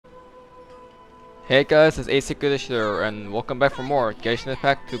Hey guys, it's ACairconditioner and welcome back for more Genshin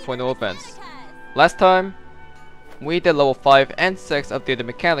Impact 2.0 events. Last time, we did level 5 and 6 updated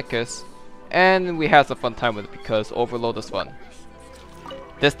Mechanicus, and we had some fun time with it because Overload is fun.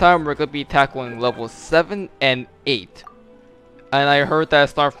 This time we're going to be tackling levels 7 and 8. And I heard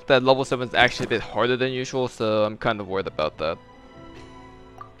that level 7 is actually a bit harder than usual, so I'm kind of worried about that.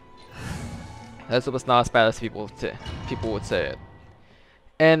 This was not as bad as people would say it.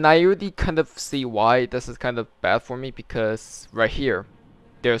 And I already kind of see why this is kind of bad for me, because right here,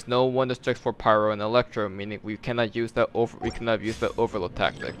 there's no Wonder Strikes for Pyro and Electro, meaning we cannot use that overload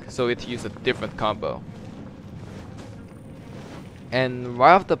tactic. So it's use a different combo. And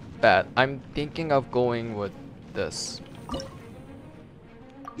right off the bat, I'm thinking of going with this.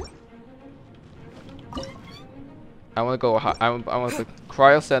 I want to go. I want the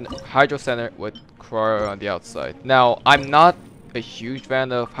Cryo Center, Hydro Center with Cryo on the outside. Now, I'm not a huge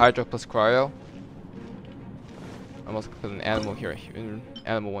fan of Hydro plus Cryo. I'm also gonna put an animal here,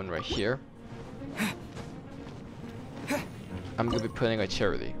 animal one right here. I'm gonna be putting a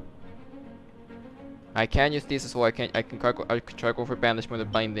Charity. I can use these as well. I can try to go for Banishment or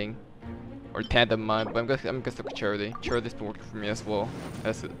Binding or Tandem Mine, but I'm gonna stick with Charity. Charity's been working for me as well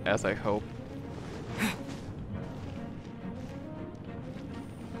as I hope.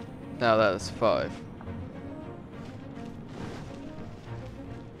 Now that is 5.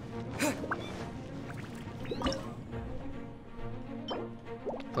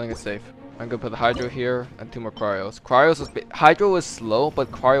 Playing it safe. I'm gonna put the Hydro here and 2 more Cryos. Hydro is slow,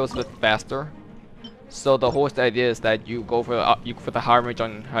 but Cryo is a bit faster. So the whole idea is that you go for the high range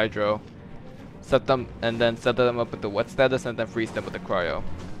on Hydro, set them up with the wet status, and then freeze them with the Cryo.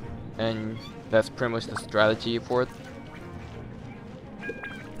 And that's pretty much the strategy for it.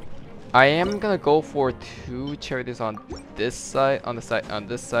 I am gonna go for 2 Charities on this side, on this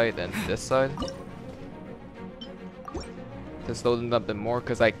side, and this side. To slow them up a bit more,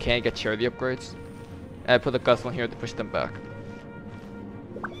 because I can't get Charity upgrades. And I put a Gust one here to push them back.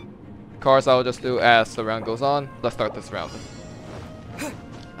 Cars I'll just do as the round goes on. Let's start this round.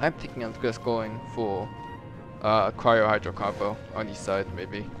 I'm thinking of just going full Cryo Hydro combo on each side,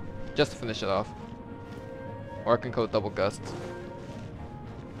 maybe. Just to finish it off. Or I can go double Gust.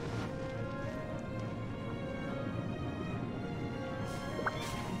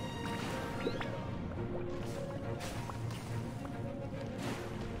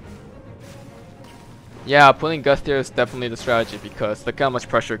 Yeah, putting Gust here is definitely the strategy because look how much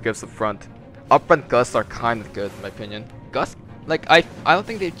pressure it gives up front. Up front Gusts are kind of good in my opinion. Gust, like I don't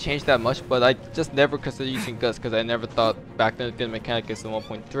think they've changed that much, but I just never considered using Gust because I never thought back then in Mechanicus in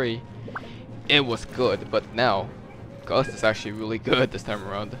 1.3 it was good, but now Gust is actually really good this time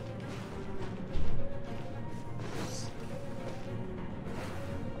around.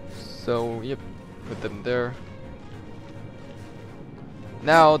 So yep, put them there.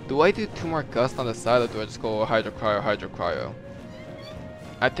 Now, do I do 2 more Gust on the side or do I just go Hydro Cryo, Hydro Cryo?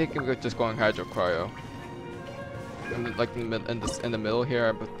 I think I'm just going Hydro Cryo. Like in the middle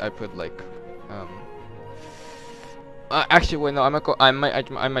here, I put like actually wait, no, I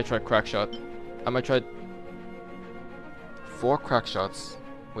might try Crack Shot. I might try 4 Crack Shots.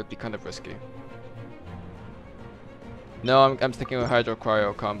 Would be kind of risky. No, I'm sticking with Hydro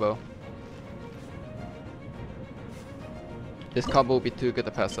Cryo combo. This combo will be too good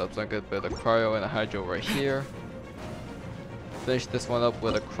to pass up, so I'm gonna put a Cryo and a Hydro right here. Finish this one up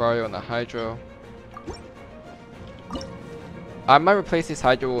with a Cryo and a Hydro. I might replace this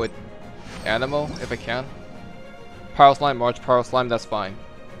Hydro with Animal if I can. Pyro Slime, March Pyro Slime, that's fine.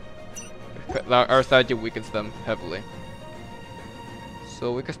 Our strategy weakens them heavily.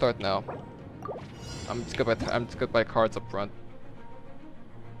 So we can start now. I'm just good by cards up front.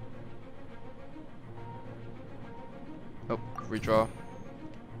 Oh, redraw.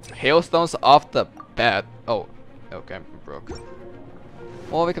 Hailstones off the bat. Oh, okay, I'm broke.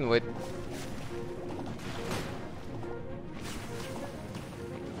 Well, we can wait.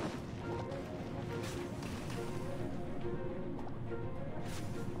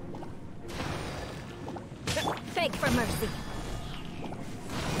 Beg for mercy.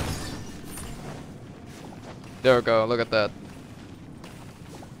 There we go, look at that.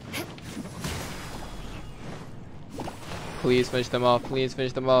 Please finish them off, please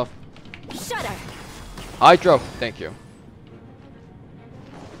finish them off. Shudder. Hydro, thank you.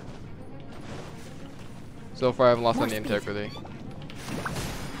 So far I haven't lost any integrity.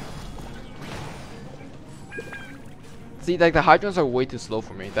 See, like the Hydrons are way too slow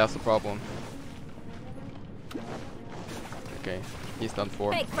for me, that's the problem. Okay, he's done for.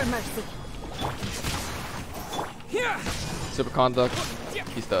 Beg for mercy. Super Conduct,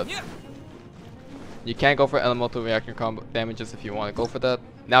 he's dead. You can't go for elemental reaction combo damages if you want to go for that.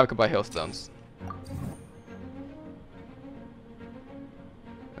 Now we can buy hailstones.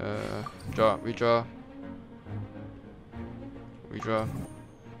 Draw, redraw. Redraw.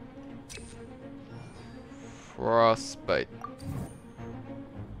 Frostbite.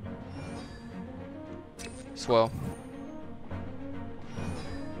 Swell.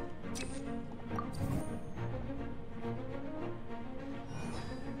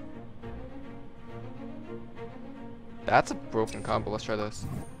 That's a broken combo. Let's try this.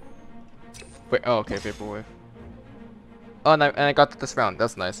 Wait. Oh, okay. Vaporwave. Oh, and I got this round.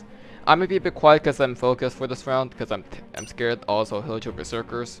 That's nice. I'm gonna be a bit quiet because I'm focused for this round because I'm scared. Also, Hill2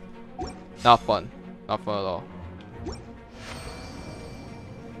 Berserkers. Not fun. Not fun at all.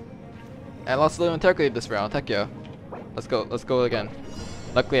 And lost a little integrity this round. Heck yeah. Let's go. Let's go again.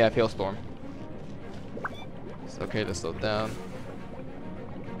 Luckily, I have Hailstorm. It's okay to slow down.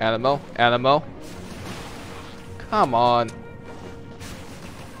 Animo. Animo. Come on.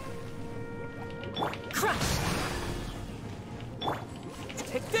 Crush.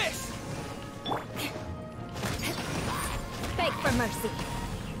 Take this. Beg for mercy.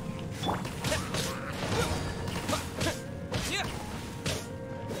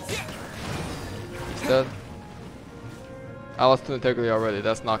 He's dead. I lost 2 integrity already.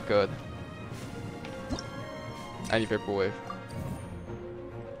 That's not good. I need Vaporwave.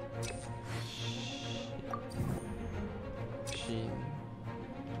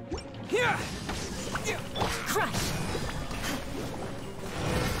 Crush.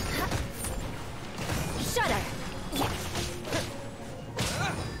 Shudder.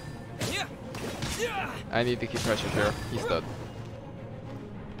 I need to keep pressure here. He's dead.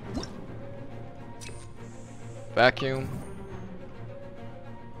 Vacuum.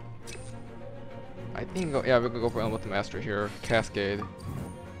 I think, yeah, we're gonna go for Elemental Master here. Cascade.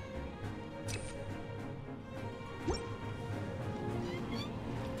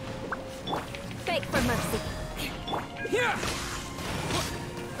 Beg for mercy.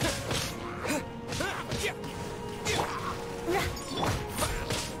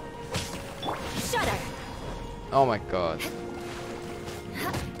 Shudder. Oh my god.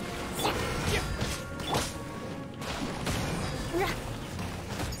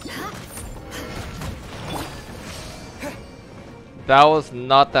 That was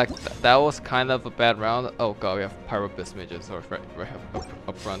not that. That was kind of a bad round. Oh god, we have Pyro Beast Mages or right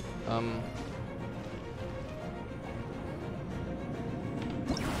up front.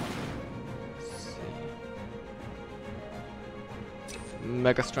 Let's see.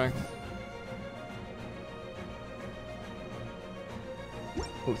 Mega Strength.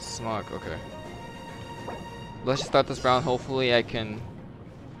 Ooh, Smog. Okay. Let's just start this round. Hopefully, I can.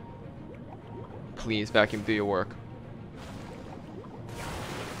 Please, Vacuum, do your work.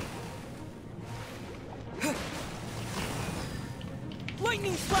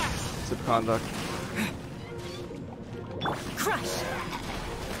 Lightning flash. Superconduct. Crush.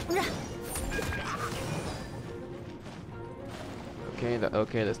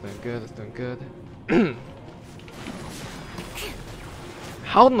 Okay, that's doing good. That's doing good.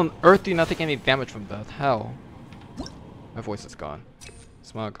 How on earth do you not take any damage from that? How? My voice is gone.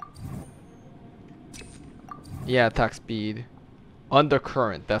 Smug. Yeah, attack speed.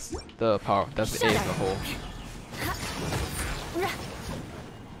 Undercurrent. That's the power. That's the A as a whole.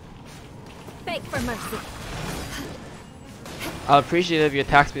 Beg for mercy. I'd appreciate it if your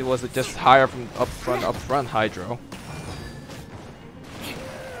attack speed was just higher from up front, Hydro.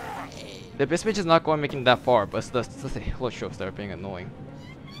 The Beast Mage is not going making that far, but it's the Halo shows that are being annoying.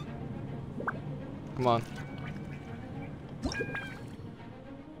 Come on.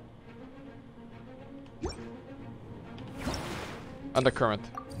 Undercurrent.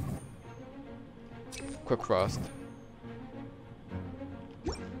 Quick Frost.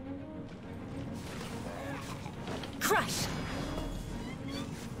 Crush.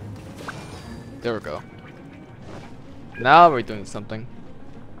 There we go. Now we're doing something.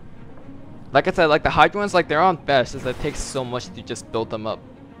 Like I said, like the Hydra ones, like they're on best, is that it takes so much to just build them up.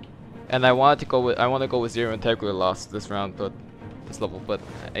 And I want to go with 0 integrity loss this round, but this level, but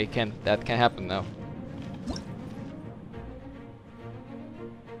that can't happen now.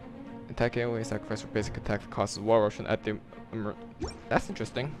 Attack AoE sacrifice for basic attack that causes War Rush at the. That's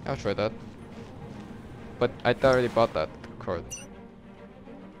interesting. I'll try that. But I already bought that card.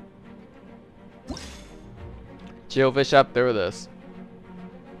 Geobishop, there it is.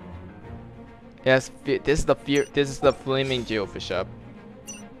 Yes, this is the flaming Geobishop.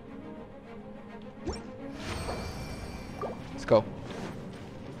 Let's go.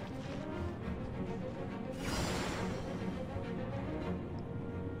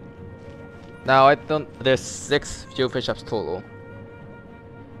 Now I don't. There's 6 shield fish ups total.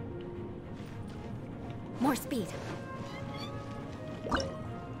 More speed.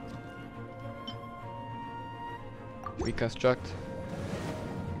 Reconstruct.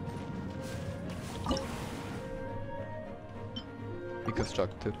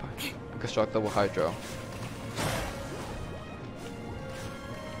 Reconstruct double hydro.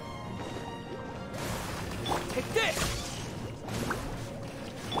 Take this!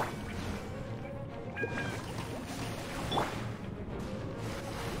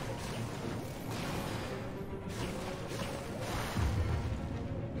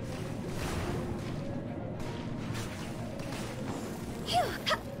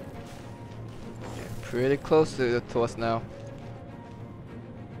 Pretty close to us now.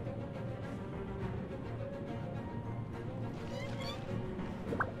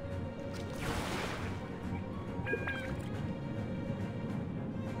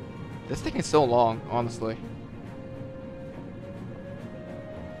 This is taking so long, honestly.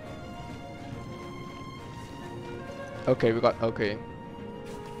 Okay, okay.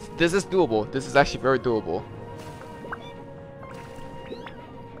 This is doable. This is actually very doable.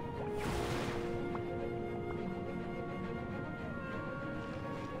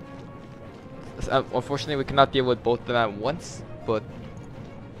 Unfortunately, we cannot deal with both of them at once, but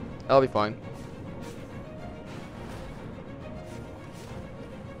that'll be fine.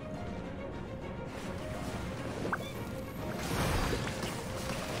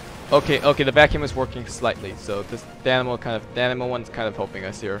 Okay, the vacuum is working slightly, so the animal one's kind of helping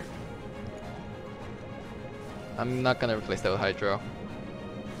us here. I'm not gonna replace that with hydro.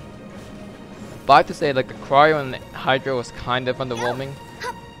 But I have to say, like, the cryo and hydro was kind of underwhelming,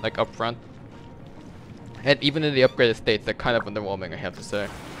 like up front. And even in the upgraded states, they're kind of underwhelming, I have to say.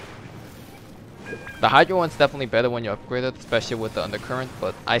 The hydro one's definitely better when you upgrade it, especially with the undercurrent,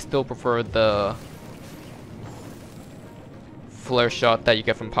 but I still prefer the flare shot that you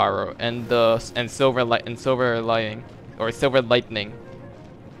get from pyro and the silver lightning.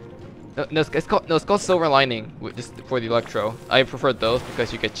 No, it's called silver lining, just for the electro. I prefer those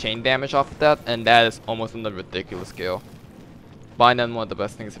because you get chain damage off of that, and that is almost on a ridiculous scale. By then, one of the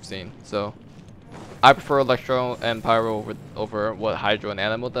best things I've seen. So I prefer electro and pyro over what hydro and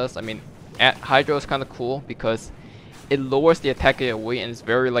animal does. I mean, hydro is kind of cool because it lowers the attack away and it's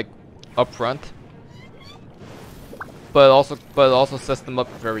very like upfront, but it also sets them up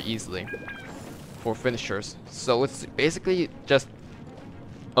very easily for finishers. So it's basically just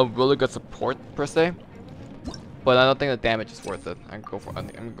a really good support per se, but I don't think the damage is worth it. I'm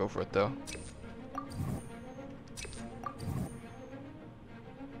gonna go for it though.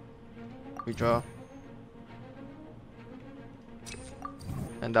 Redraw.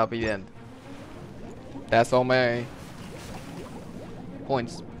 And that'll be the end. That's all my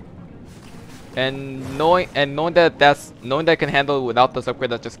points. And knowing that I can handle it without this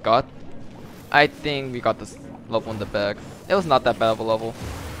upgrade I just got, I think we got this level in the bag. It was not that bad of a level.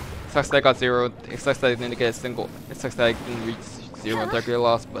 It sucks that I got 0. It sucks that I didn't get a single. It sucks that I didn't reach 0 integrity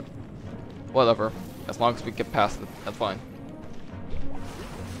loss, but whatever. As long as we get past it, that's fine.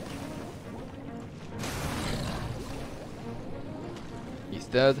 He's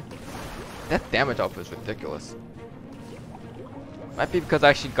dead. That damage output is ridiculous. Might be because I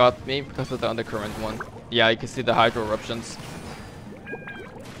actually got me because of the undercurrent one. Yeah, you can see the hydro eruptions.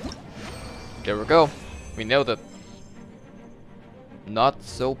 There we go. We nailed it. Not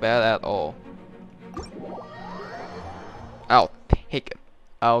so bad at all. I'll take it.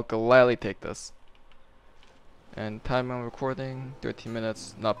 I'll gladly take this. And time on recording, 13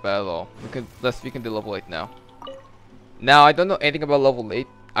 minutes. Not bad at all. We can do level 8 now. Now I don't know anything about level 8.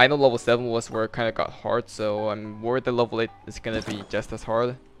 I know level 7 was where it kind of got hard, so I'm worried that level 8 is gonna be just as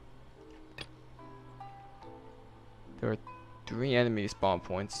hard. There are 3 enemy spawn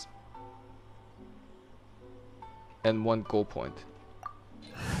points and 1 goal point.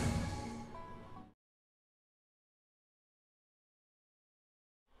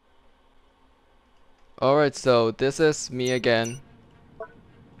 Alright, so this is me again,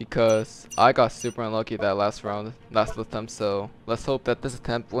 because I got super unlucky that last attempt, so let's hope that this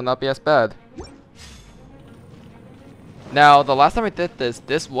attempt will not be as bad. Now, the last time I did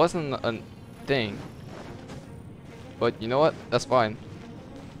this wasn't a thing, but you know what? That's fine,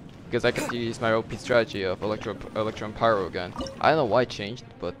 because I can use my OP strategy of Electro and Pyro again. I don't know why it changed,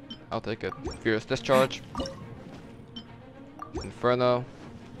 but I'll take it. Fierce Discharge, Inferno,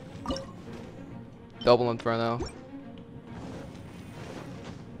 Double Inferno,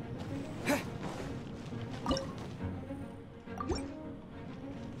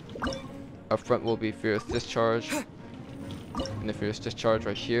 up front will be Fierce Discharge, and the Fierce Discharge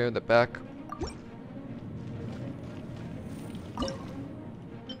right here in the back.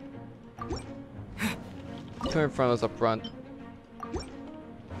 two Infernos up front.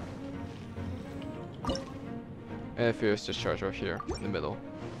 And a Fierce Discharge right here in the middle.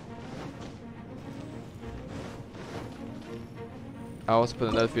 I also put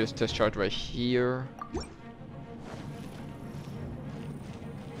another Fierce Discharge right here.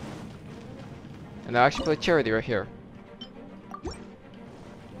 And I actually put a Charity right here.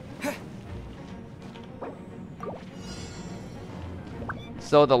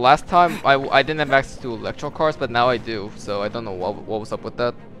 So the last time I didn't have access to electro cards, but now I do. So I don't know what was up with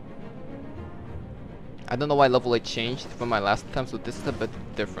that. I don't know why level 8 changed from my last time, so this is a bit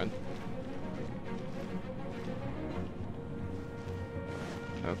different.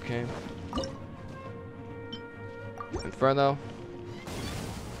 Okay. Inferno.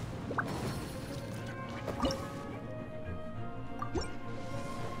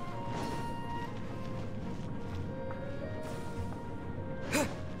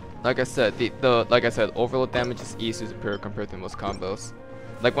 Like I said, overload damage is easily superior compared to most combos.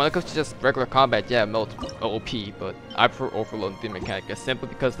 Like when it comes to just regular combat, yeah, melt OP, but I prefer overload the Mechanicus simply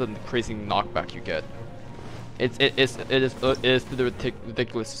because of the crazy knockback you get. It is to the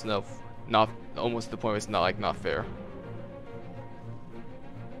ridiculousness of not almost to the point where it's not fair.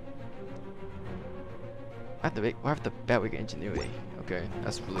 I have to bet we get Ingenuity. Okay,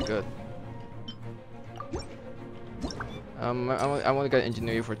 that's really good. I want to get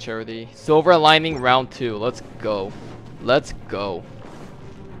Ingenuity for Charity. Silver Lining round 2. Let's go. Let's go.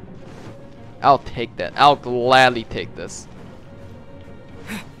 I'll take that. I'll gladly take this.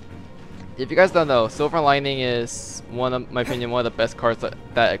 If you guys don't know, Silver Lining is in my opinion, one of the best cards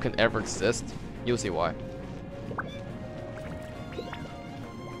that could ever exist. You'll see why.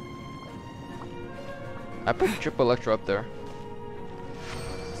 I put triple Electro up there,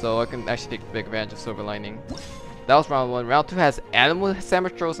 so I can actually take big advantage of Silver Lining. That was round 1. Round 2 has Animal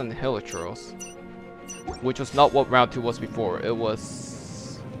Samatros and Hilitros, which was not what round 2 was before. It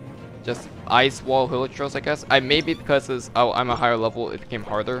was just Ice Wall Hilitros, I guess. Maybe because I'm a higher level, it became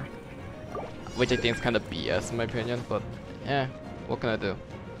harder, which I think is kind of BS in my opinion. But yeah, what can I do?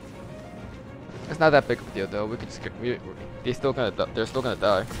 It's not that big of a deal though. We could just they're still gonna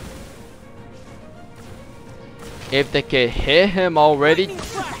die. If they can hit him already.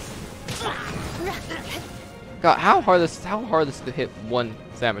 God, how hard is it to hit one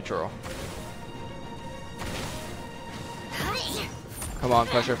Samatro? Come on,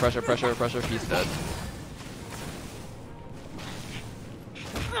 pressure, pressure, pressure, pressure. He's dead.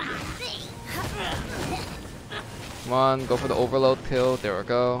 Come on, go for the overload kill. There we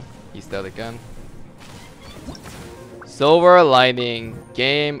go. He's dead again. Silver Lining.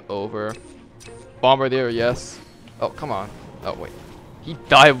 Game over. Bombardier, yes. Oh, come on. Oh, wait. He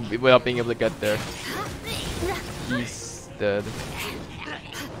died without being able to get there. He's dead.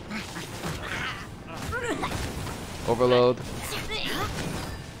 Overload.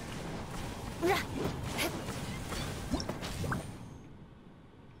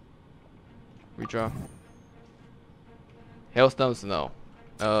 Redraw. Hailstones, no.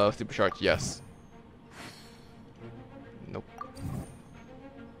 Supercharge, yes. Nope.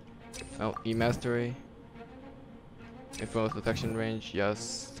 Oh, E-Mastery. Influence detection range,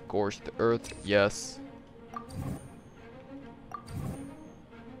 yes. Scorched Earth, yes.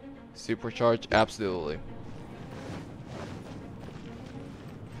 Supercharge, absolutely.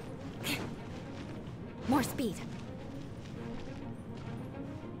 More speed.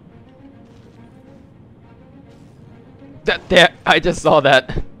 There, I just saw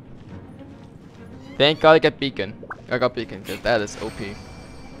that. Thank God I got beacon. I got beacon because that is OP.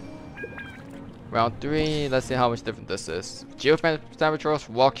 Round 3, let's see how much different this is. Geofan Samatros,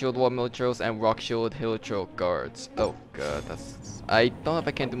 Rock Shield Wall Militaros, and Rock Shield Hilitro Guards. Oh god, I don't know if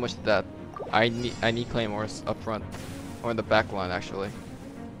I can do much to that. I need Claymores up front. Or in the back line actually.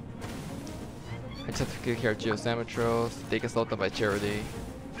 I just have to kick here Geo Samatros, they can slow them by Charity.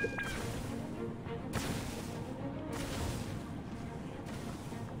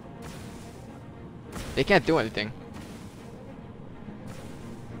 They can't do anything.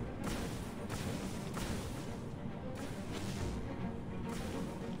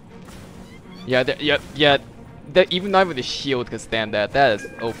 Yeah. Even not even the shield can stand that. That is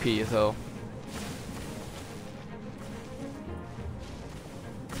OP. So.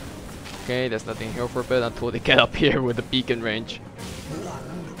 Okay, there's nothing here for a bit until they get up here with the beacon range.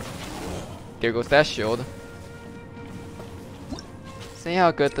 There goes that shield. See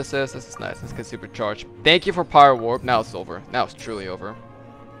how good this is? This is nice. Let's get supercharged. Thank you for Power Warp. Now it's over. Now it's truly over.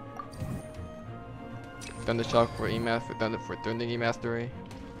 Thunder Shock for EMAF, for Thunder E-Mastery.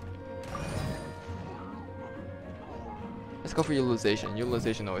 Let's go for utilization.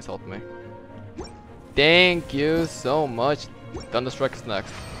 Utilization always helped me. Thank you so much. Thunderstrike is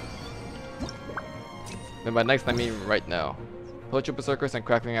next. And by next I mean right now. Poacher Berserkers and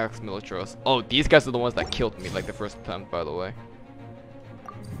Crackling Axe Militaros. Oh, these guys are the ones that killed me like the first attempt, by the way.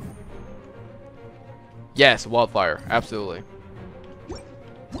 Yes, Wildfire, absolutely.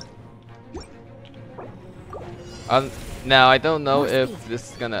 Now I don't know if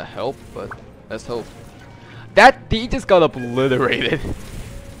this is gonna help, but let's hope. That D just got obliterated.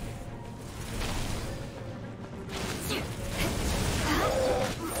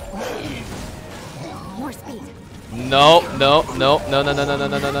 More speed. No.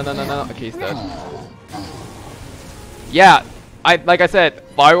 Okay, he's dead. Yeah, like I said,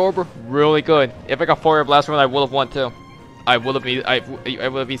 Fire Orb really good. If I got Fire Orb last round, I would have won too. I would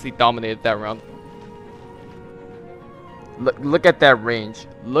have easily dominated that round. Look at that range.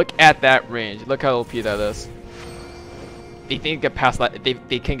 Look at that range. Look how OP that is. They can't get past that.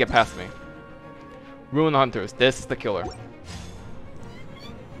 They can't get past me. Ruin Hunters. This is the killer.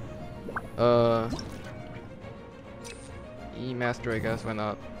 E-Master, I guess. Why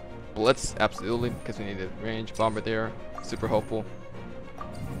not? Blitz, absolutely, because we needed range. Bombardier, super helpful.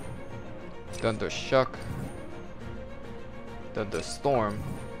 Thunder Shock. Thunder Storm.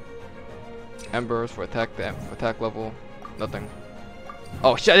 Embers for attack level. Nothing.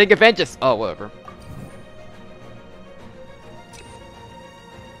 Oh shit! I didn't get Vengeance. Oh, whatever.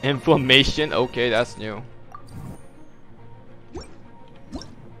 Inflammation. Okay, that's new.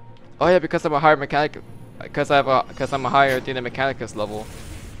 Oh yeah, because I'm a higher mechanic. Because I'm a higher than the Mechanicus level.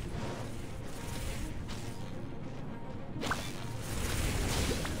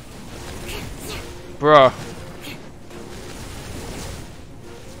 Bruh.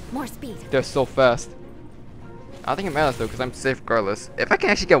 More speed. They're so fast. I don't think it matters though, because I'm safe regardless. If I can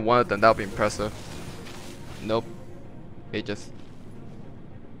actually get one of them, that would be impressive. Nope. It just...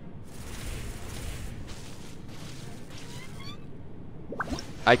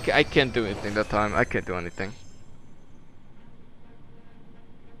 I can't do anything that time. I can't do anything.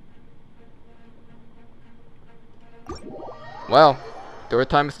 Well, third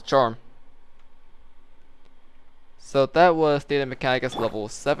time is the charm. So that was Data Mechanicus level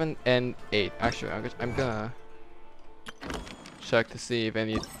 7 and 8. Actually, I'm gonna check to see if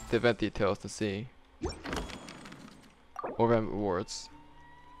any event details to see. Or event rewards.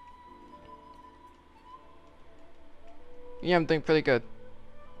 Yeah, I'm doing pretty good.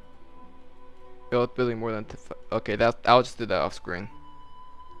 Build building more than okay. I'll just do that off screen.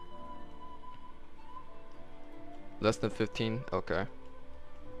 Less than 15. Okay.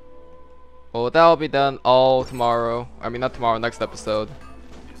 Well, that'll be done all tomorrow. I mean, not tomorrow. Next episode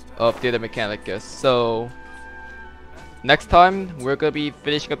of Data Mechanicus. So next time we're gonna be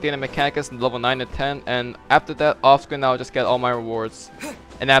finishing up Data Mechanicus level 9 and 10, and after that, off screen, I'll just get all my rewards.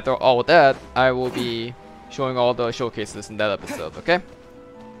 And after all of that, I will be showing all the showcases in that episode. Okay.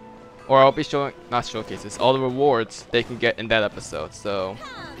 Or I'll be showing, not showcases, all the rewards they can get in that episode. So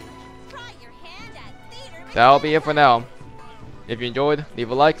that'll be it for now. If you enjoyed, leave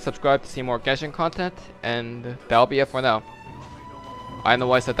a like, subscribe to see more Genshin content, and that'll be it for now. I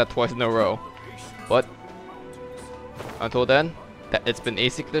know I said that twice in a row, but until then, it's been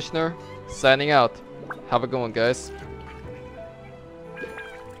ACairconditioner signing out. Have a good one, guys.